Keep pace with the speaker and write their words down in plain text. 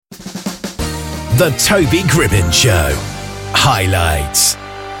The Toby Gribbin Show. Highlights.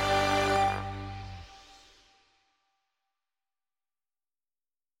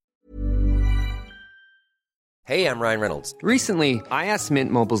 Hey, I'm Ryan Reynolds. Recently, I asked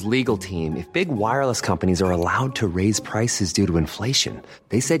Mint Mobile's legal team if big wireless companies are allowed to raise prices due to inflation.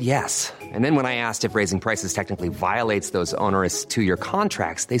 They said yes. And then when I asked if raising prices technically violates those onerous 2-year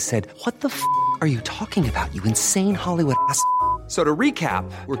contracts, they said, "What the f*** are you talking about, you insane Hollywood ass?" So to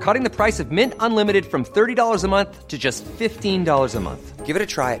recap, we're cutting the price of Mint Unlimited from $30 a month to just $15 a month. Give it a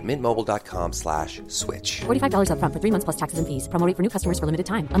try at mintmobile.com/switch. $45 up front for 3 months plus taxes and fees. Promo rate for new customers for limited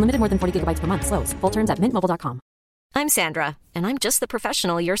time. Unlimited more than 40 gigabytes per month. Slows full terms at mintmobile.com. I'm Sandra, and I'm just the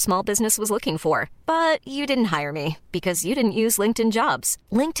professional your small business was looking for. But you didn't hire me because you didn't use LinkedIn Jobs.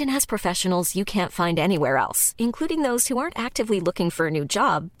 LinkedIn has professionals you can't find anywhere else, including those who aren't actively looking for a new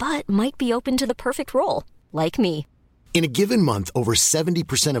job, but might be open to the perfect role, like me. In a given month, over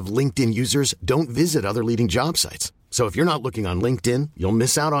 70% of LinkedIn users don't visit other leading job sites. So if you're not looking on LinkedIn, you'll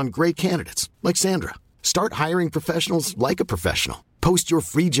miss out on great candidates like Sandra. Start hiring professionals like a professional. Post your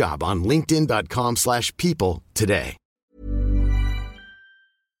free job on linkedin.com/people today.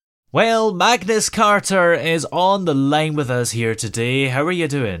 Well, Magnus Carter is on the line with us here today. How are you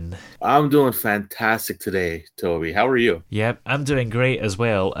doing? I'm doing fantastic today, Toby. How are you? Yep, I'm doing great as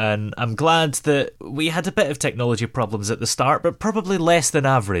well, and I'm glad that we had a bit of technology problems at the start, but probably less than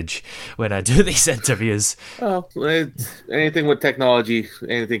average when I do these interviews. Well, anything with technology,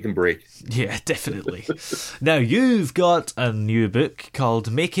 anything can break. Yeah, definitely. Now, you've got a new book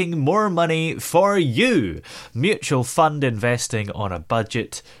called Making More Money for You, Mutual Fund Investing on a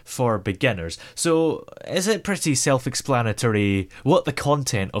Budget for Beginners. So, is it pretty self-explanatory what the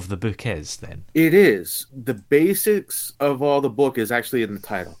content of the book is, then? It is. The basics of all the book is actually in the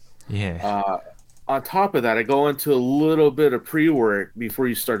title. Yeah. On top of that, I go into a little bit of pre-work before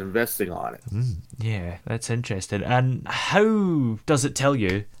you start investing on it. Yeah, that's interesting. And how does it tell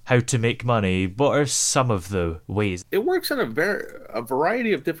you how to make money? What are some of the ways? It works in a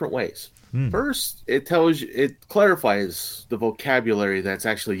variety of different ways. First, it clarifies the vocabulary that's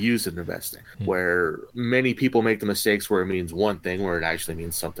actually used in investing, where many people make the mistakes where it means one thing, where it actually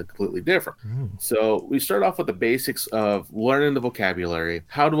means something completely different. So we start off with the basics of learning the vocabulary,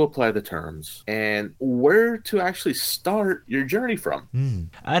 how to apply the terms, and where to actually start your journey from.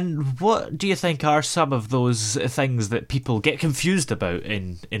 And what do you think are some of those things that people get confused about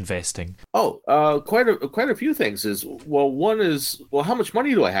in investing? Quite a few things one is, how much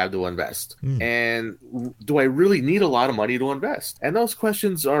money do I have to invest? And do I really need a lot of money to invest? And those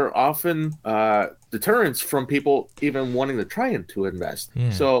questions are often deterrents from people even wanting to try to invest.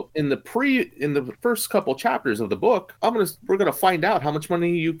 So in the first couple chapters of the book, we're gonna find out how much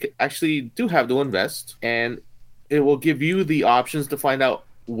money you actually do have to invest, and it will give you the options to find out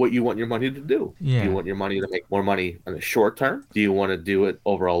what you want your money to do. Do you want your money to make more money in the short term? Do you want to do it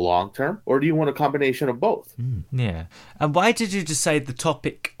over a long term? Or do you want a combination of both? Yeah. And why did you decide the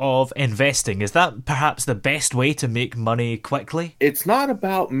topic of investing? Is that perhaps the best way to make money quickly? It's not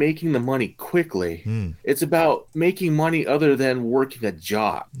about making the money quickly. It's about making money other than working a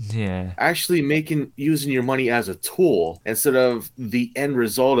job. Yeah. Actually using your money as a tool instead of the end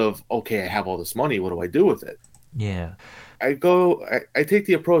result of, okay, I have all this money, what do I do with it? Yeah. I take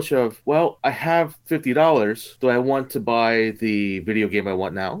the approach of, I have $50. Do I want to buy the video game I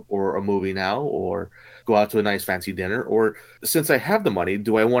want now, or a movie now, or go out to a nice fancy dinner? Or since I have the money,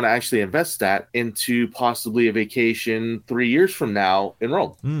 do I want to actually invest that into possibly a vacation 3 years from now in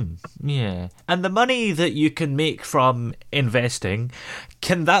Rome? Yeah. And the money that you can make from investing,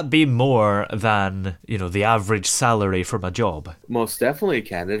 can that be more than, the average salary from a job? Most definitely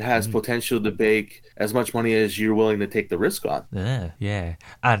can. It has potential to make as much money as you're willing to take the risk on. Yeah.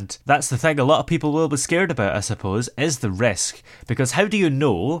 And that's the thing a lot of people will be scared about, I suppose, is the risk. Because how do you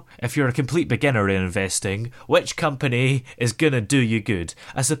know, if you're a complete beginner in investing, which company is going to do you good?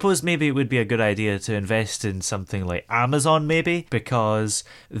 I suppose maybe it would be a good idea to invest in something like Amazon, maybe, because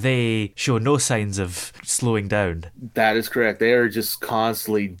they show no signs of slowing down. That is correct. They are just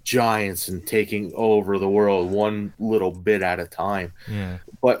constantly giants and taking over the world one little bit at a time. Yeah.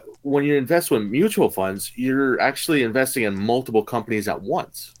 But when you invest with mutual funds, you're actually investing in multiple companies at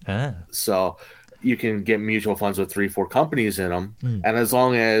once. So you can get mutual funds with 3-4 companies in them. And as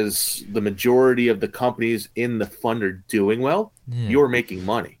long as the majority of the companies in the fund are doing well, you're making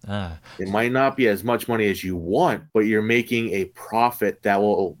money. It might not be as much money as you want, but you're making a profit that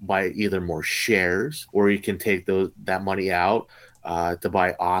will buy either more shares, or you can take that money out to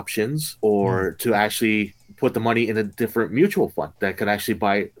buy options, or to actually put the money in a different mutual fund that could actually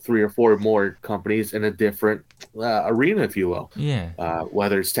buy 3 or 4 more companies in a different arena, if you will. Yeah.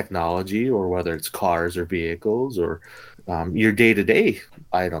 Whether it's technology or whether it's cars or vehicles or your day-to-day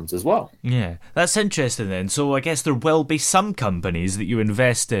items as well. Yeah, that's interesting then. So I guess there will be some companies that you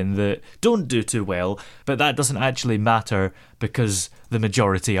invest in that don't do too well, but that doesn't actually matter because the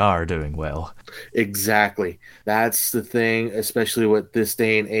majority are doing well. Exactly. That's the thing, especially with this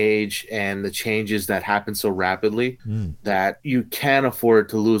day and age and the changes that happen so rapidly, that you can afford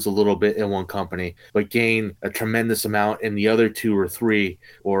to lose a little bit in one company, but gain a tremendous amount in the other 2 or 3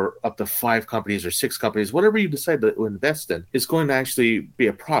 or up to 5 companies or 6 companies. Whatever you decide to invest in is going to actually be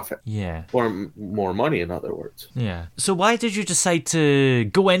a profit. Yeah. Or more money, in other words. Yeah. So why did you decide to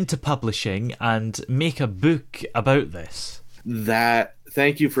go into publishing and make a book about this?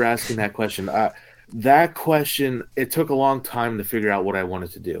 Thank you for asking that question. That question, it took a long time to figure out what I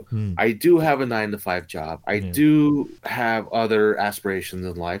wanted to do. I do have a 9-to-5 job. I do have other aspirations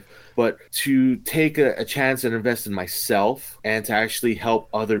in life, but to take a chance and invest in myself and to actually help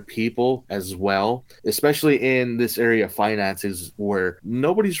other people as well, especially in this area of finances where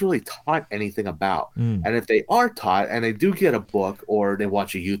nobody's really taught anything about. And if they are taught and they do get a book or they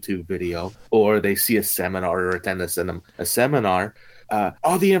watch a YouTube video or they see a seminar or attend a seminar,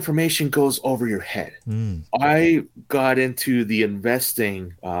 all the information goes over your head. I got into the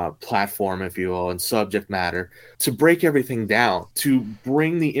investing platform, if you will, and subject matter to break everything down, to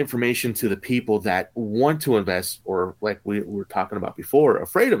bring the information to the people that want to invest or, like we were talking about before,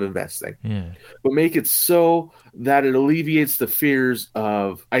 afraid of investing, but make it so that it alleviates the fears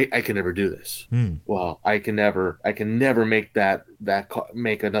of, I can never do this. Well, I can never make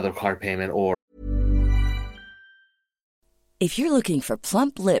make another car payment. Or if you're looking for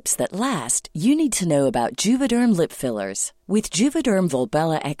plump lips that last, you need to know about Juvederm lip fillers. With Juvederm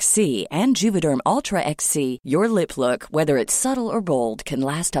Volbella XC and Juvederm Ultra XC, your lip look, whether it's subtle or bold, can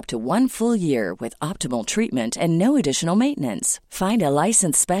last up to 1 full year with optimal treatment and no additional maintenance. Find a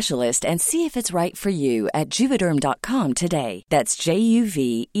licensed specialist and see if it's right for you at Juvederm.com today. That's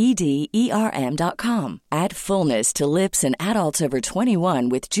JUVEDERM.com. Add fullness to lips in adults over 21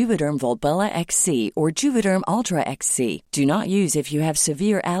 with Juvederm Volbella XC or Juvederm Ultra XC. Do not use if you have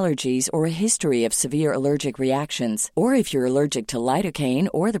severe allergies or a history of severe allergic reactions, or if you're allergic to lidocaine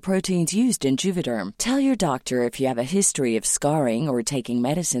or the proteins used in Juvederm. Tell your doctor if you have a history of scarring or taking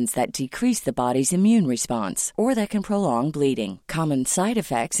medicines that decrease the body's immune response or that can prolong bleeding. Common side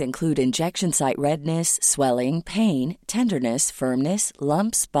effects include injection site redness, swelling, pain, tenderness, firmness,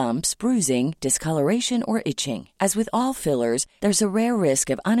 lumps, bumps, bruising, discoloration, or itching. As with all fillers, there's a rare risk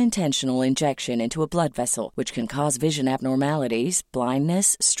of unintentional injection into a blood vessel, which can cause vision abnormalities,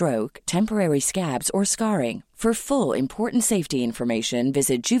 blindness, stroke, temporary scabs, or scarring. For full, important safety information,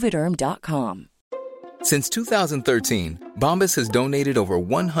 visit Juvederm.com. Since 2013, Bombas has donated over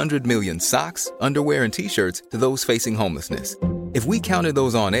 100 million socks, underwear, and T-shirts to those facing homelessness. If we counted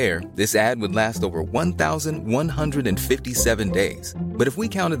those on air, this ad would last over 1,157 days. But if we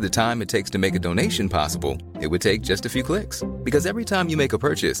counted the time it takes to make a donation possible, it would take just a few clicks. Because every time you make a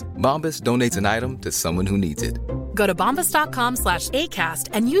purchase, Bombas donates an item to someone who needs it. Go to bombas.com/ACAST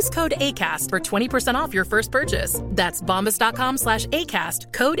and use code ACAST for 20% off your first purchase. That's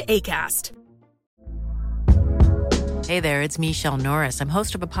bombas.com/ACAST, code ACAST. Hey there, it's Michelle Norris. I'm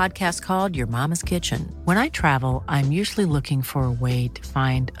host of a podcast called Your Mama's Kitchen. When I travel, I'm usually looking for a way to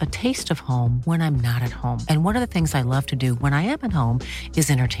find a taste of home when I'm not at home. And one of the things I love to do when I am at home is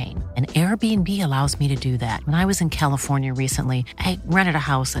entertain. And Airbnb allows me to do that. When I was in California recently, I rented a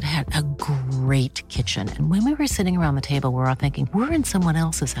house that had a great kitchen. And when we were sitting around the table, we were all thinking, we're in someone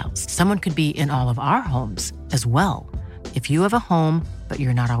else's house. Someone could be in all of our homes as well. If you have a home, but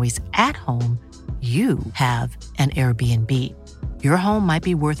you're not always at home, you have an Airbnb. Your home might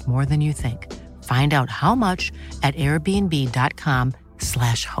be worth more than you think. Find out how much at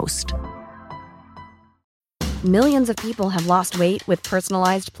airbnb.com/host. Millions of people have lost weight with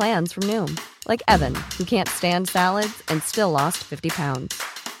personalized plans from Noom. Like Evan, who can't stand salads and still lost 50 pounds.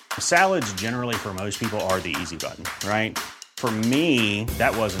 Salads generally for most people are the easy button, right? For me,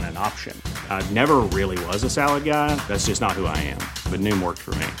 that wasn't an option. I never really was a salad guy. That's just not who I am. But Noom worked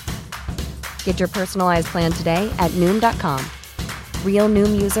for me. Get your personalized plan today at Noom.com. Real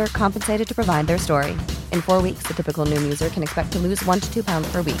Noom user compensated to provide their story. In 4 weeks, the typical Noom user can expect to lose 1 to 2 pounds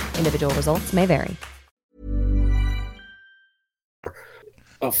per week. Individual results may vary.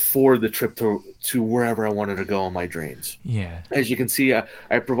 Afford the trip to wherever I wanted to go on my dreams. Yeah. As you can see,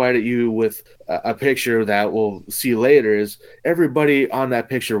 I provided you with a picture that we'll see later. Is everybody on that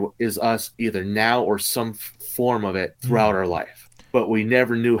picture is us either now or some form of it throughout our life. But we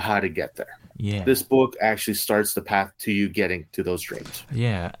never knew how to get there. Yeah. This book actually starts the path to you getting to those dreams.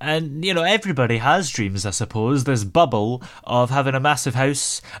 Yeah, and everybody has dreams, I suppose. This bubble of having a massive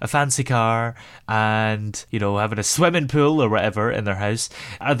house, a fancy car, and having a swimming pool or whatever in their house.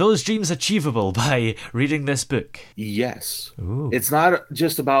 Are those dreams achievable by reading this book? Yes. Ooh. It's not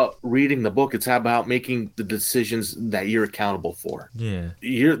just about reading the book, it's about making the decisions that you're accountable for. Yeah.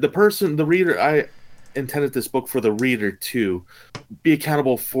 The reader, I intended this book for the reader to be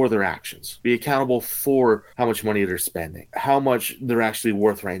accountable for their actions, be accountable for how much money they're spending, how much they're actually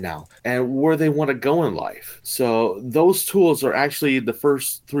worth right now, and where they want to go in life. So those tools are actually the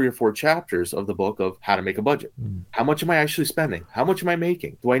first 3 or 4 chapters of the book of how to make a budget. How much am I actually spending? How much am I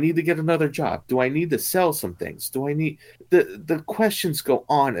making? Do I need to get another job? Do I need to sell some things? Do I need the questions go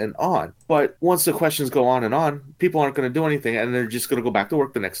on and on. But once the questions go on and on, people aren't going to do anything, and they're just going to go back to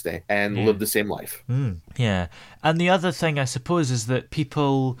work the next day and live the same life. Yeah. And the other thing, I suppose, is that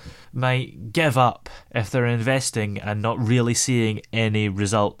people might give up if they're investing and not really seeing any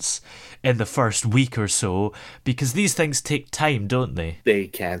results in the first week or so, because these things take time, don't they? They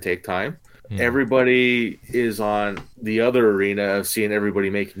can take time. Everybody is on the other arena of seeing everybody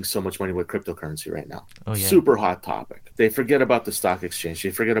making so much money with cryptocurrency right now. Oh, yeah. Super hot topic. They forget about the stock exchange.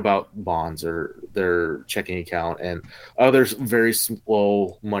 They forget about bonds or their checking account and other very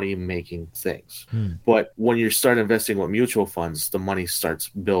slow money making things. But when you start investing with mutual funds, the money starts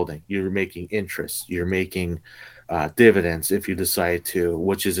building. You're making interest. You're making dividends if you decide to,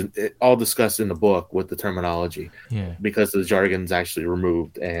 which is all discussed in the book with the terminology, because the jargon's actually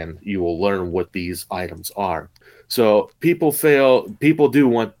removed, and you will learn what these items are. So people do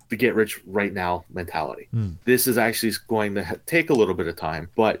want the get rich right now mentality. This is actually going to take a little bit of time,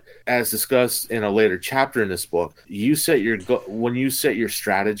 but as discussed in a later chapter in this book, when you set your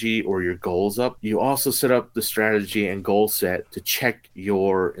strategy or your goals up, you also set up the strategy and goal set to check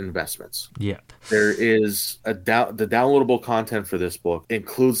your investments. Yep. There is the downloadable content for this book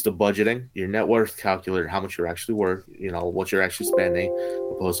includes the budgeting, your net worth calculator, how much you're actually worth, what you're actually spending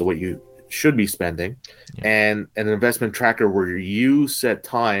opposed to what you should be spending, and an investment tracker where you set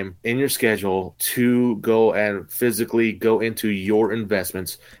time in your schedule to go and physically go into your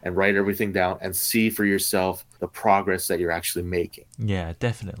investments and write everything down and see for yourself the progress that you're actually making. Yeah,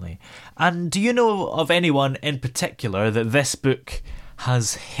 definitely. And do you know of anyone in particular that this book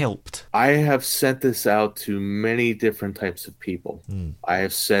has helped? I have sent this out to many different types of people. I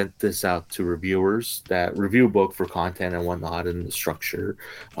have sent this out to reviewers that review book for content and whatnot and the structure.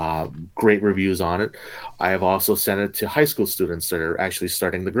 Great reviews on it. I have also sent it to high school students that are actually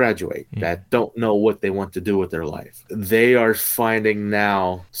starting to graduate that don't know what they want to do with their life. They are finding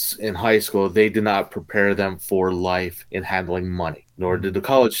now in high school, they did not prepare them for life in handling money, nor did the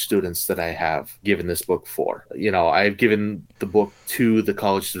college students that I have given this book for. I've given the book to the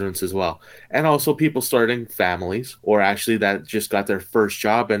college students as well. And also people starting families, or actually that just got their first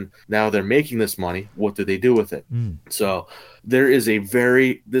job and now they're making this money. What do they do with it? So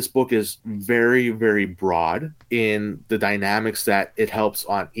this book is very, very broad in the dynamics that it helps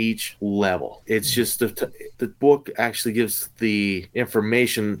on each level. It's just the book actually gives the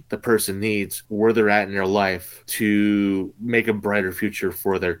information the person needs where they're at in their life to make a brighter future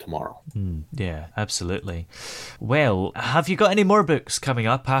for their tomorrow. Yeah, absolutely. Well, have you got any more books coming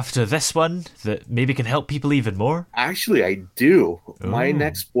up after this one that maybe can help people even more? Actually, I do. My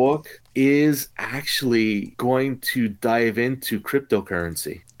next book is actually going to dive into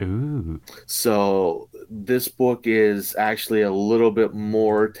cryptocurrency. Ooh. So this book is actually a little bit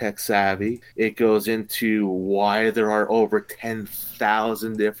more tech savvy. It goes into why there are over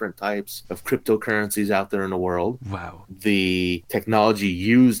 10,000 different types of cryptocurrencies out there in the world. Wow. The technology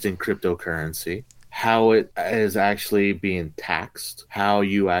used in cryptocurrency, how it is actually being taxed, how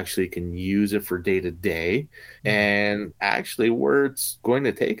you actually can use it for day to day, and actually where it's going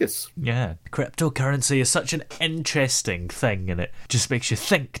to take us. Yeah, cryptocurrency is such an interesting thing, and it just makes you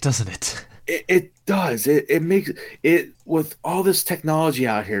think, doesn't it? It does. It makes it, with all this technology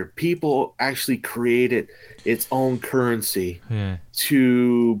out here, people actually created its own currency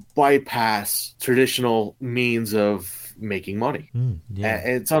to bypass traditional means of making money. And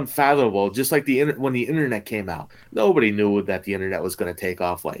it's unfathomable. Just like when the internet came out, nobody knew that the internet was going to take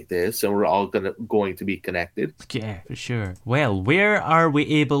off like this, and we're all going to be connected. Yeah, for sure. Well, where are we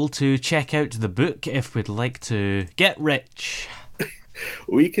able to check out the book if we'd like to get rich?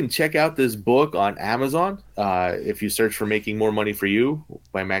 We can check out this book on Amazon. If you search for Making More Money for You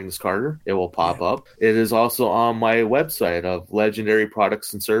by Magnus Carter, it will pop up. It is also on my website of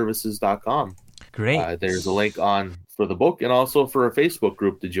legendaryproductsandservices.com. Great. There's a link on for the book and also for a Facebook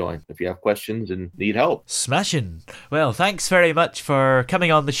group to join if you have questions and need help. Smashing. Well, thanks very much for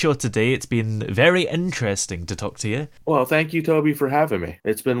coming on the show today. It's been very interesting to talk to you. Well, thank you, Toby, for having me.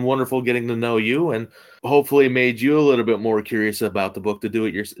 It's been wonderful getting to know you, and hopefully made you a little bit more curious about the book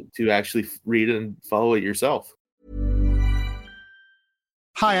to actually read it and follow it yourself.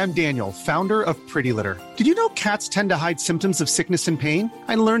 Hi, I'm Daniel, founder of Pretty Litter. Did you know cats tend to hide symptoms of sickness and pain?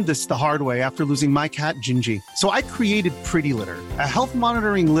 I learned this the hard way after losing my cat, Gingy. So I created Pretty Litter, a health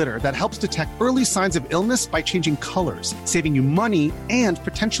monitoring litter that helps detect early signs of illness by changing colors, saving you money and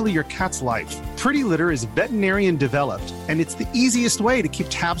potentially your cat's life. Pretty Litter is veterinarian developed, and it's the easiest way to keep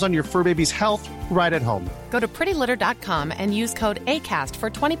tabs on your fur baby's health right at home. Go to prettylitter.com and use code ACAST for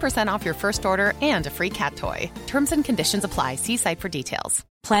 20% off your first order and a free cat toy. Terms and conditions apply. See site for details.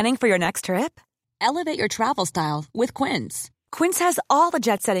 Planning for your next trip? Elevate your travel style with Quince. Quince has all the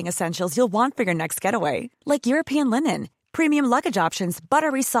jet-setting essentials you'll want for your next getaway, like European linen, premium luggage options,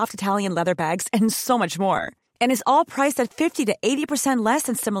 buttery soft Italian leather bags, and so much more. And is all priced at 50 to 80% less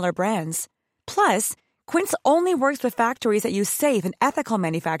than similar brands. Plus, Quince only works with factories that use safe and ethical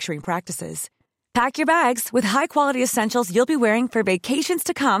manufacturing practices. Pack your bags with high-quality essentials you'll be wearing for vacations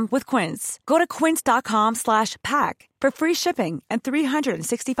to come with Quince. Go to quince.com/pack for free shipping and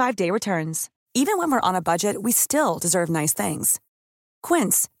 365-day returns. Even when we're on a budget, we still deserve nice things.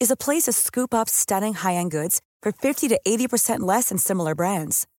 Quince is a place to scoop up stunning high-end goods for 50 to 80% less than similar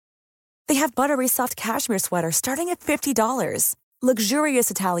brands. They have buttery soft cashmere sweaters starting at $50, luxurious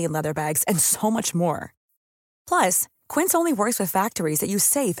Italian leather bags, and so much more. Plus, Quince only works with factories that use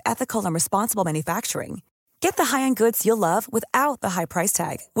safe, ethical, and responsible manufacturing. Get the high-end goods you'll love without the high price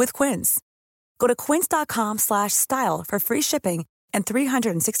tag with Quince. Go to quince.com/style for free shipping and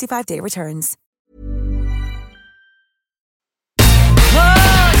 365-day returns.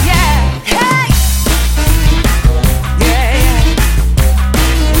 Oh, yeah. Hey! Yeah, yeah.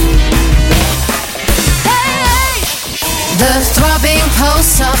 Hey! The throbbing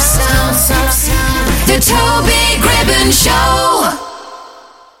pulse of sound. The Toby Gribbon Show.